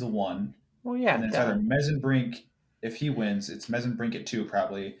 Keegan's the 1. Well, yeah. And then it's either Mesenbrink. If he wins, it's Mesenbrink at 2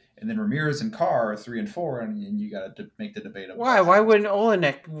 probably, and then Ramirez and Carr are 3 and 4, and you got to make the debate. Why? Why wouldn't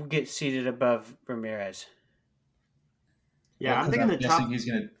Olenek get seated above Ramirez? yeah, Well, I'm thinking he's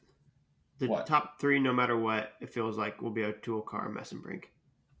going to. the What? top 3, no matter what, it feels like will be O'Toole, Carr, Messenbrink.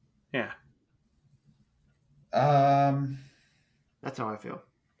 Yeah. That's how I feel.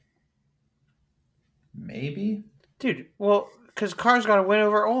 Maybe. Dude, well, because Carr's got to win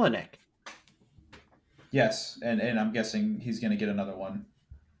over Olenek. Yes, and I'm guessing he's going to get another one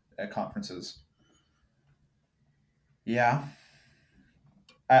at conferences. Yeah.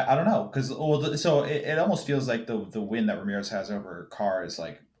 I don't know, because so it almost feels like the win that Ramirez has over Carr is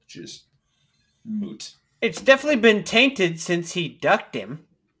like just moot. It's definitely been tainted since he ducked him.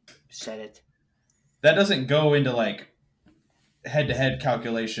 Said it. That doesn't go into like head-to-head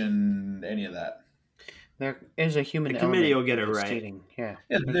calculation, any of that. There is a human The element. committee will get it to right. cheating. Yeah.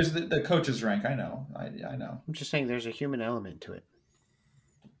 Yeah, there's the coach's rank. I know. I know. I'm just saying there's a human element to it.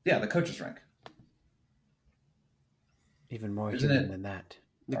 Yeah, the coach's rank. Even more Isn't human it? than that.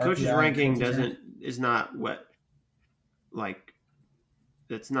 The RPI coach's ranking coach's rank? is not what, like,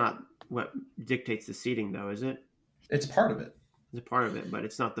 that's not what dictates the seating though, is it? It's part of it. It's a part of it, but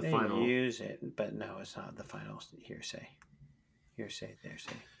it's not the They final. use it, but no, it's not the final hearsay. Hearsay.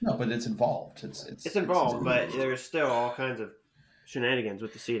 No, but it's involved. It's involved, but there's still all kinds of shenanigans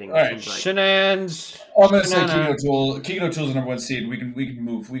with the seating. All right. It seems like. Shenanigans. I'm going to say Shenana. Keegan O'Toole. Keegan O'Toole's the number 1 seed. We can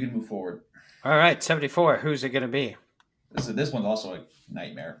move forward. All right, 74. Who's it going to be? This one's also a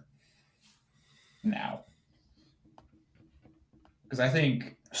nightmare. Now, because I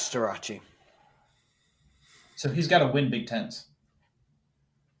think Starocci. so. He's got to win Big Tens.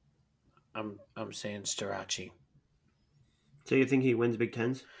 I'm saying Starocci. So you think he wins Big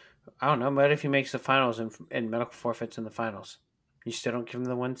Tens? I don't know, but if he makes the finals and medical forfeits in the finals, you still don't give him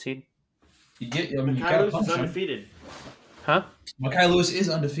the 1 seed? You get. I mean, you Makai gotta Lewis is punish him. undefeated. Huh? Makai Lewis is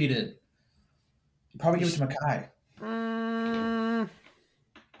undefeated. You probably give it to Makai.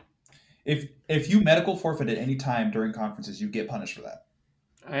 If you medical forfeit at any time during conferences, you get punished for that.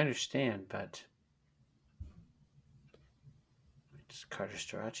 I understand, but it's Carter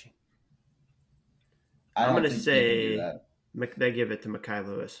Starocci. I'm going to think you can do say that. they give it to Makai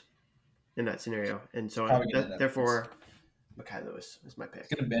Lewis in that scenario, and so Probably gonna end up- therefore, Makai Lewis is my pick.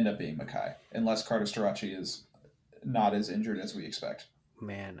 It's going to end up being Makai, unless Carter Starocci is not as injured as we expect.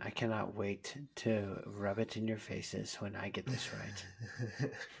 Man, I cannot wait to rub it in your faces when I get this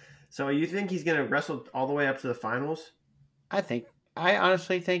right. So you think he's going to wrestle all the way up to the finals? I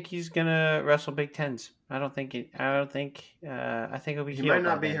honestly think he's gonna wrestle Big Tens. I think it'll be. He might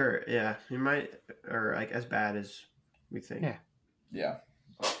not be hurt. Yeah, he might, or like as bad as we think. Yeah. Yeah,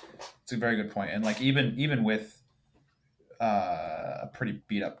 it's a very good point. And like even with a pretty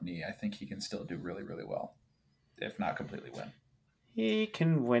beat up knee, I think he can still do really, really well, if not completely win. He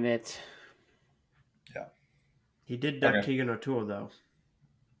can win it. Yeah, He did duck Okay. Keegan O'Toole though.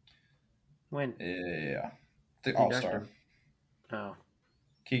 When? yeah, the He All ducked Star. him. Oh.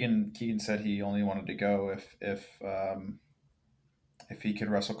 Keegan said he only wanted to go if he could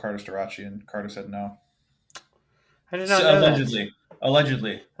wrestle Carter Starocci, and Carter said no. I did not know Allegedly.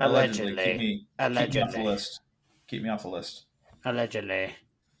 that. Allegedly. Keep me off the Allegedly. list. Keep me off the list. Allegedly.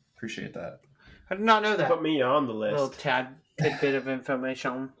 Appreciate that. I did not know that. Put me on the Little list. tidbit of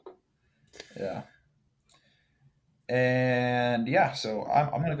information. Yeah. And yeah, so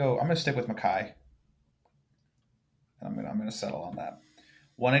I'm gonna stick with Mackay. I'm gonna settle on that.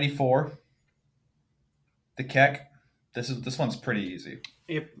 184. The Keck. This one's pretty easy.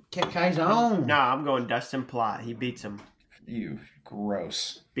 Kai's on. No, I'm going Dustin Plott. He beats him. You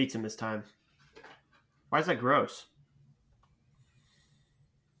gross. Beats him this time. Why is that gross?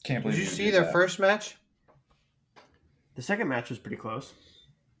 Can't believe Did you would see do their that. first match? The second match was pretty close.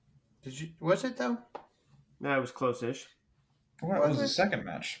 Did you? Was it though? No, it was close-ish. What was Was the it? second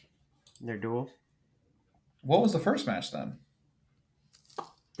match? Their duel. What was the first match then?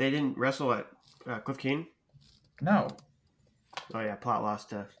 They didn't wrestle at Cliff King. No. Oh yeah, Plott lost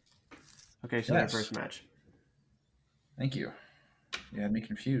to. Okay, so Yes. their first match. Thank you. You had me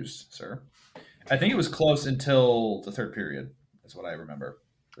confused, sir. I think it was close until the third period. That's what I remember.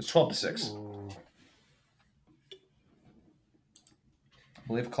 It was 12-6. Ooh. I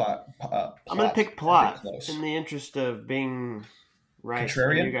believe I'm gonna pick Plott in the interest of being right.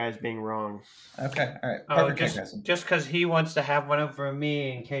 Contrarian? And you guys being wrong. Okay, all right. Oh, Parker Keckheisen. just because he wants to have one over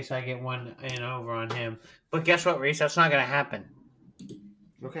me in case I get one in over on him. But guess what, Reese? That's not going to happen.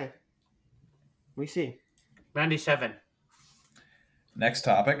 Okay. We see. 97. Next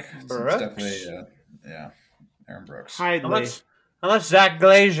topic. It's Brooks? definitely, Aaron Brooks. Hidley. Unless Zach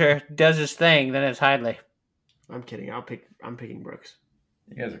Glazier does his thing, then it's Hidley. I'm kidding. I'm picking Brooks.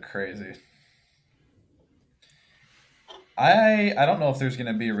 You guys are crazy. I don't know if there's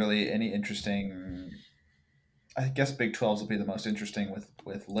going to be really any interesting. I guess Big 12s will be the most interesting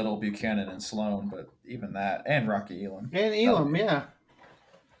with Little, Buchanan, and Sloan, but even that, and Rocky Elam. And Elam, yeah.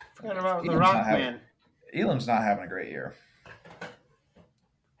 Forgot about the Elam's Rock not having- Man. Elam's not having a great year.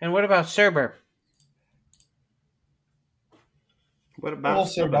 And what about Serber? What about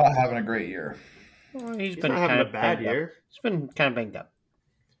Also not having a great year. Well, He's been not having kind a of bad banged up. year. He's been kind of banged up.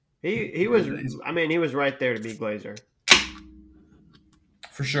 He was. I mean, he was right there to be Glazer,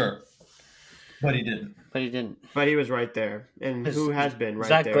 For sure. But he didn't. But he didn't. but he was right there. And who has been right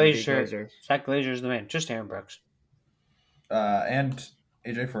Zach there Glazier. to be Glazer? Zach Glazier's the man. Just Aaron Brooks. And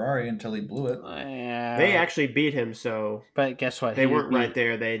AJ Ferrari until he blew it. Yeah. They actually beat him, so But guess what? they He weren't beat- right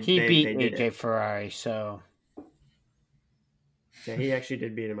there. They beat they did AJ it. Ferrari, so Yeah, he actually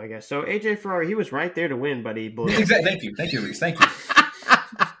did beat him, I guess. So AJ Ferrari, he was right there to win, but he blew it. Exactly. Thank you, Reese. Thank you.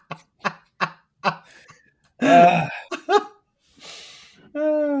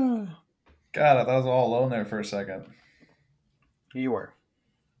 God, I thought I was all alone there for a second. you were.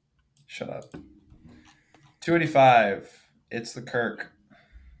 Shut up. 285. It's the Kirk.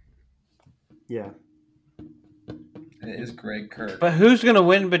 Yeah. It is Greg Kirk. But who's going to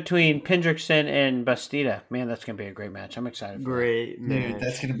win between Pendrickson and Bastida? Man, that's going to be a great match. I'm excited for Great Dude, man.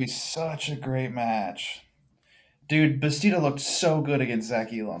 that's going to be such a great match. Dude, Bastida looked so good against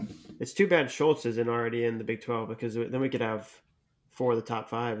Zach Elam. It's too bad Schultz isn't already in the Big 12 because then we could have 4 of the top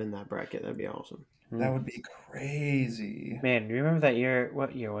 5 in that bracket. That'd be awesome. That would be crazy. that. Man, do you remember that year?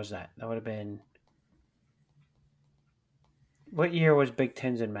 What year was that? That would have been... What year was Big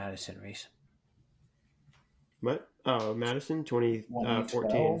Tens in Madison, Reese? What? Oh, Madison,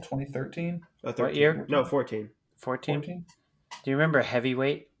 2014. 2013? What year? No, 14. 14? 14? Do you remember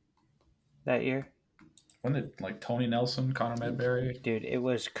heavyweight that year? When did, Tony Nelson, Connor Medbury? Dude, it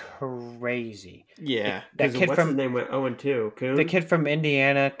was crazy. Yeah. That 'Cause kid what's from- his name went 0-2? Coon? The kid from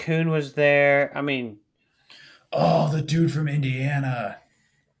Indiana, Kuhn was there. I mean, Oh, the dude from Indiana.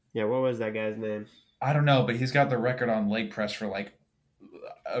 Yeah, what was that guy's name? I don't know, but he's got the record on leg press for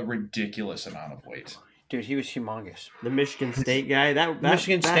a ridiculous amount of weight. dude, he was humongous. The Michigan State guy? That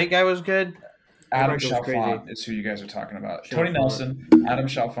Michigan State guy was good. Adam record was Chalfant crazy. is who you guys are talking about. Chalfant. Tony Nelson, Adam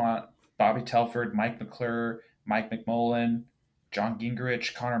Chalfant, Bobby Telford, Mike McClure, Mike McMullen, John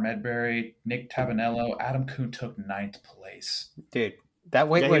Gingrich, Connor Medbury, Nick Tavanello. Adam Kuhn took 9th place. Dude, that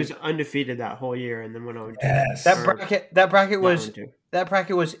weight Yeah, he was was undefeated that whole year and then went 0-2. Yes. that bracket was 0-2. that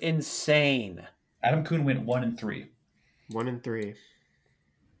bracket was insane. Adam Kuhn went 1-3. 1-3.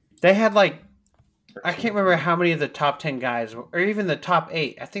 They had I can't remember how many of the top 10 guys or even the top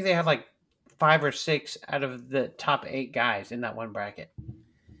 8. I think they had 5 or 6 out of the top 8 guys in that one bracket.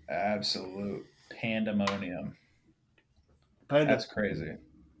 Absolute pandemonium. That's crazy.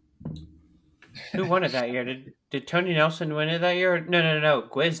 Who won it that year? Did Tony Nelson win it that year? No.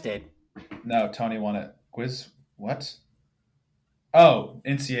 Gwiz did. No, Tony won it. Quiz? What? Oh,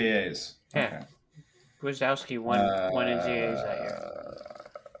 NCAAs. Yeah. Okay. Gwiazdowski won NCAAs that year.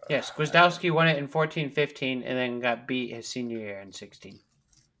 Yes, Gwiazdowski won it in 14-15 and then got beat his senior year in 16.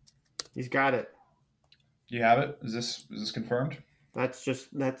 He's got it. You have it? Is this confirmed? That's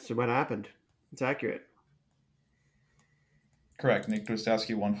what happened. It's accurate. Correct. Nick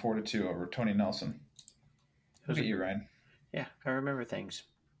Gwiazdowski won 4-2 over Tony Nelson. Look at you, Ryan. Yeah, I remember things.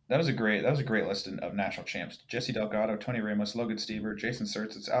 That was a great list of national champs. Jesse Delgado, Tony Ramos, Logan Stever, Jason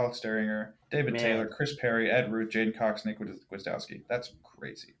Surtz, Alex Deringer, David Taylor, Chris Perry, Ed Ruth, Jaden Cox, Nick Gwiazdowski. That's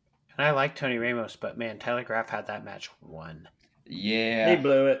crazy. And I like Tony Ramos, but man, Tyler Graff had that match won. He Yeah.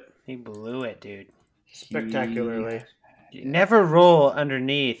 blew it. He blew it, dude. Spectacularly. Never roll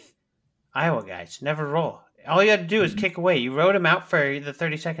underneath Iowa guys. Never roll. All you had to do is kick away. You rode him out for the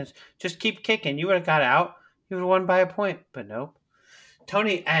 30 seconds. Just keep kicking. You would have got out. You would have won by a point, but nope.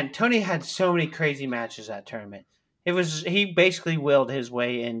 Tony had so many crazy matches that tournament. He basically willed his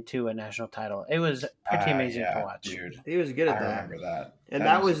way into a national title. It was pretty amazing to watch. Dude. He was good at that. I remember that. And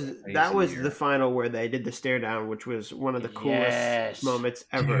that was the final where they did the stare down, which was one of the coolest moments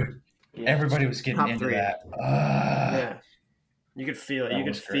ever. Dude, everybody was getting into that. Yeah. You could feel it. You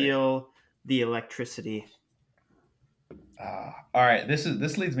could feel the electricity. All right, this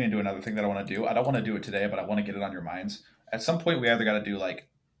leads me into another thing that I want to do. I don't want to do it today, but I want to get it on your minds. At some point, we either got to do like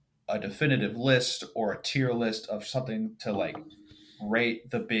a definitive list or a tier list of something to like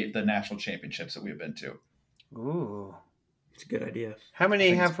rate the national championships that we've been to. Ooh, it's a good idea. How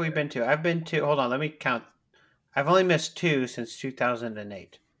many have we been to? I've been to. Hold on, let me count. I've only missed 2 since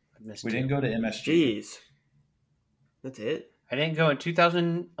 2008. We didn't go to MSG. Jeez, that's it. I didn't go in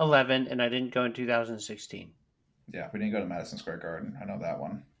 2011, and I didn't go in 2016. Yeah, we didn't go to Madison Square Garden. I know that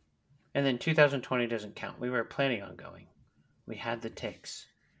one. And then 2020 doesn't count. We were planning on going. We had the ticks.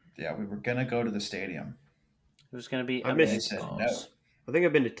 Yeah, we were going to go to the stadium. It was going to be amazing. No. I think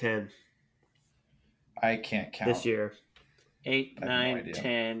I've been to 10. I can't count. This year. 8, 9,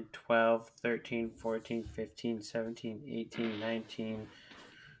 10, 12, 13, 14, 15, 17, 18, 19,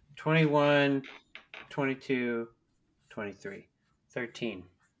 21, 22, 23, 13.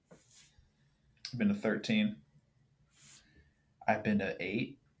 I've been to 13. I've been to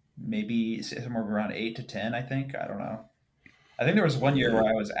 8, maybe somewhere around 8 to 10, I think. I don't know. I think there was one year where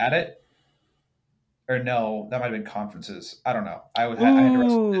I was at it. Or no, that might have been conferences. I don't know. I had to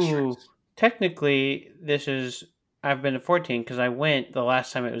wrestle districts. Technically, I've been to 14 because I went the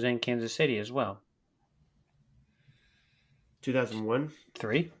last time it was in Kansas City as well. 2001?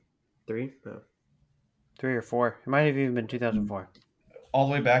 3? 3? No. 3 or 4. It might have even been 2004. All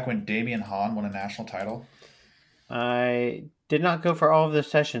the way back when Damian Hahn won a national title. I did not go for all of the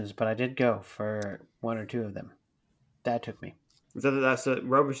sessions, but I did go for 1 or 2 of them. Dad took me. That's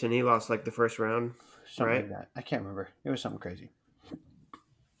Roberson. He lost like the first round, something right? Like that. I can't remember. It was something crazy.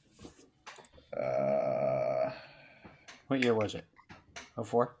 What year was it?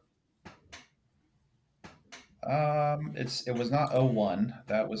 04? It was not 01.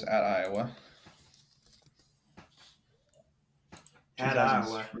 That was at Iowa. At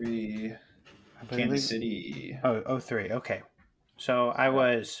Iowa. Kansas City. Oh, 03. Okay. So I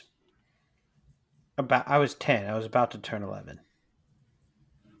was 10. I was about to turn 11.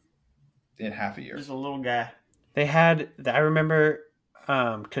 In half a year. Just a little guy. I remember,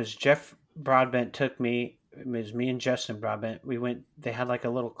 because Jeff Broadbent took me. It was me and Justin Broadbent. They had like a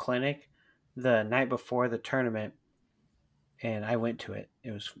little clinic the night before the tournament, and I went to it.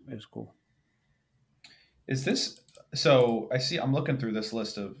 It was cool. Is this so? I'm looking through this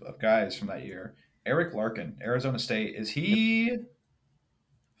list of guys from that year. Eric Larkin, Arizona State. Is he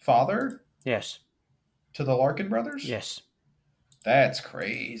father? Yes. To the Larkin brothers? Yes. That's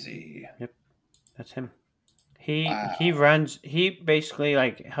crazy. Yep, that's him. He basically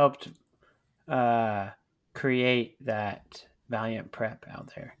like helped create that Valiant Prep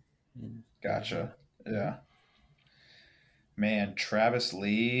out there. Gotcha. Yeah. Man, Travis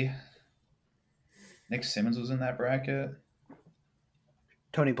Lee. Nick Simmons was in that bracket.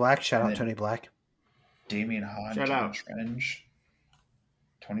 Tony Black, shout out Tony Black. Damian Hahn, shout out Trench.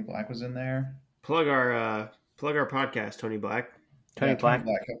 Tony Black was in there. Plug our podcast, Tony Black. Tony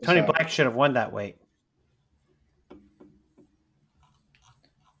Black should have won that weight.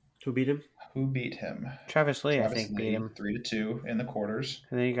 Who beat him? Who beat him? Travis Lee, I think, beat him 3-2 in the quarters.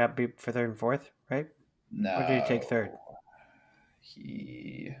 And then he got beat for 3rd and 4th, right? No. Or did he take 3rd?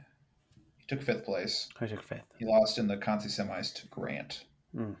 He took 5th place. I took 5th. He lost in the Conti semis to Grant.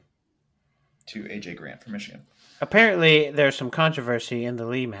 To AJ Grant from Michigan. Apparently, there's some controversy in the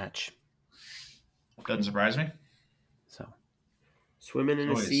Lee match. Doesn't surprise me. So, swimming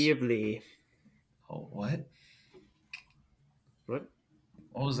in a sea of Lee. Oh, what? What?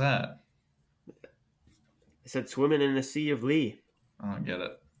 What was that? I said swimming in a sea of Lee. I don't get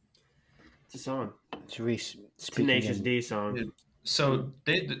it. It's a song. It's Reese speaking Tenacious in- D song. So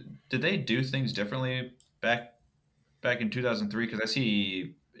did they do things differently back in 2003? Because I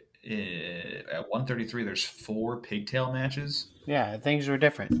see at 133 there's 4 pigtail matches. Yeah, things were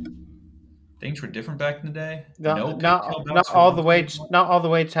different. Things were different back in the day. Not, Pigtail not belts for all the weights. 131? Not all the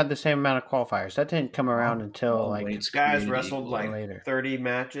weights had the same amount of qualifiers. That didn't come around until All like weights Guys created wrestled equal. like later. 30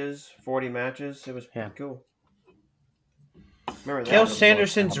 matches, 40 matches. It was Yeah. cool. Remember that? Gil was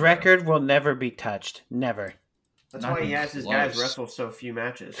Sanderson's low. record will never be touched. Never. That's Not why he even has his guys close. wrestle so few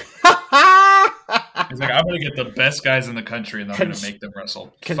matches. He's like, I'm going to get the best guys in the country, and I'm going to make them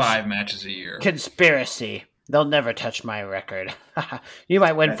wrestle 5 matches a year. Conspiracy. They'll never touch my record. You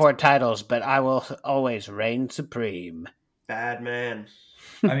might win 4 titles, but I will always reign supreme. Bad man.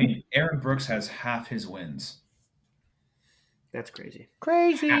 I mean, Aaron Brooks has half his wins. That's crazy.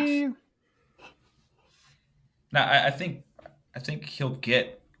 Crazy. Now, I think he'll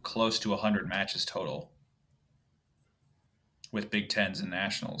get close to 100 matches total with Big Tens and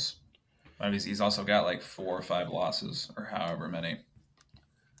Nationals. I mean, he's also got like 4 or 5 losses, or however many.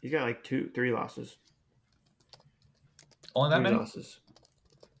 He's got like 3 losses. Only that 3 many? losses.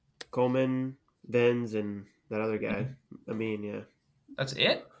 Coleman, Benz, and that other guy. I mean, yeah. That's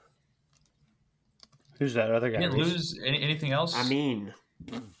it? Who's that other He guy? didn't lose anything else? I mean,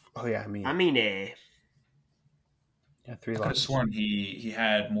 Oh yeah, yeah, 3 I could have losses. sworn he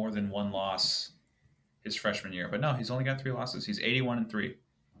had more than 1 loss his freshman year, but no, he's only got 3 losses. He's 81-3.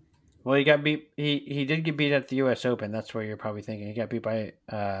 Well, he got beat. He did get beat at the U.S. Open. That's what you're probably thinking. He got beat by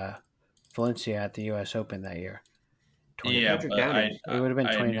Valencia at the U.S. Open that year. Yeah, Patrick but Downey. It would have been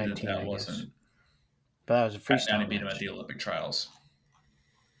I knew 2019, that I guess. wasn't. But that was a Pat freestyle Downey beat him match. at the Olympic trials.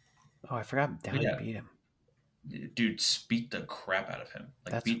 Oh, I forgot Downey Yeah. beat him. Dude, beat the crap out of him.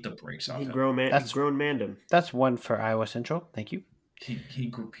 Like, That's- beat the brakes off He him. grown manned him. That's one for Iowa Central. Thank you.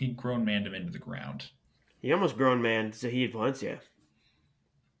 He grown manned him into the ground. He almost grown man Zahid Valencia.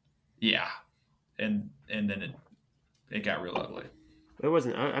 Yeah, and then it got real ugly. It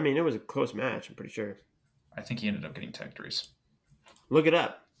wasn't. I mean, it was a close match. I'm pretty sure. I think he ended up getting tech-3s. Look it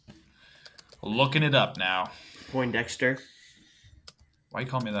up. Looking it up now. Poindexter. Why you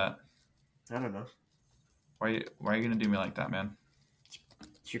call me that? I don't know. Why are you gonna do me like that, man?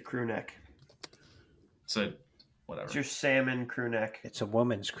 It's your crew neck. So whatever. It's your salmon crew neck. It's a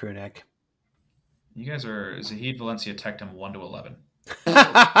woman's crew neck. You guys are Zahid Valencia teched him 1-11.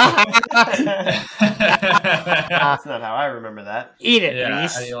 That's not how I remember that. Eat it, Yeah,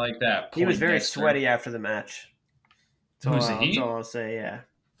 Reese. how do you like that? He was very Poindexter. sweaty after the match. Who's That's Zahid? all I'll say. Yeah,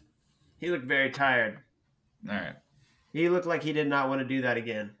 he looked very tired. All right. He looked like he did not want to do that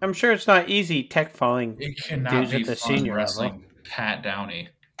again. I'm sure it's not easy tech falling. It cannot Dudes be at the fun senior wrestling Pat Downey.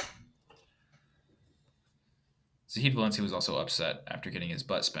 Zahid Valencia was also upset after getting his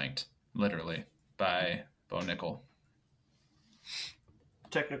butt spanked, literally, by Bo Nickel.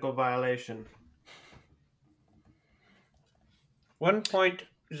 Technical violation. 1 point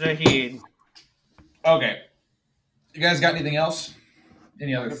Zahid. Okay. You guys got anything else?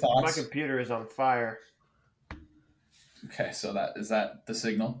 Any other My thoughts? computer is on fire. Okay, so is that the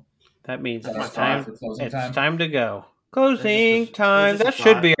signal? That means That's it's my time. for closing It's time? time to go. Closing That's time. just a That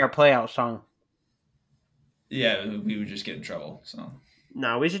should thought. be our playout song. Yeah, we would just get in trouble. So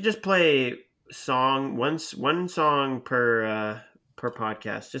No, we should just play one song per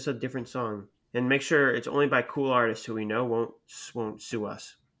podcast, just a different song, and make sure it's only by cool artists who we know won't sue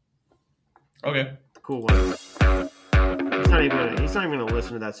us. okay. Cool one. He's not even gonna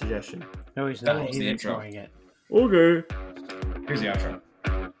listen to that suggestion. No, he's That not. was He's the intro. ignoring it. Okay. Here's the outro.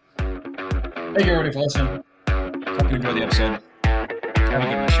 Thank you everybody for listening. Hope you enjoyed the episode. Have a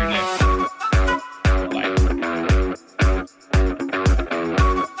good rest of your day.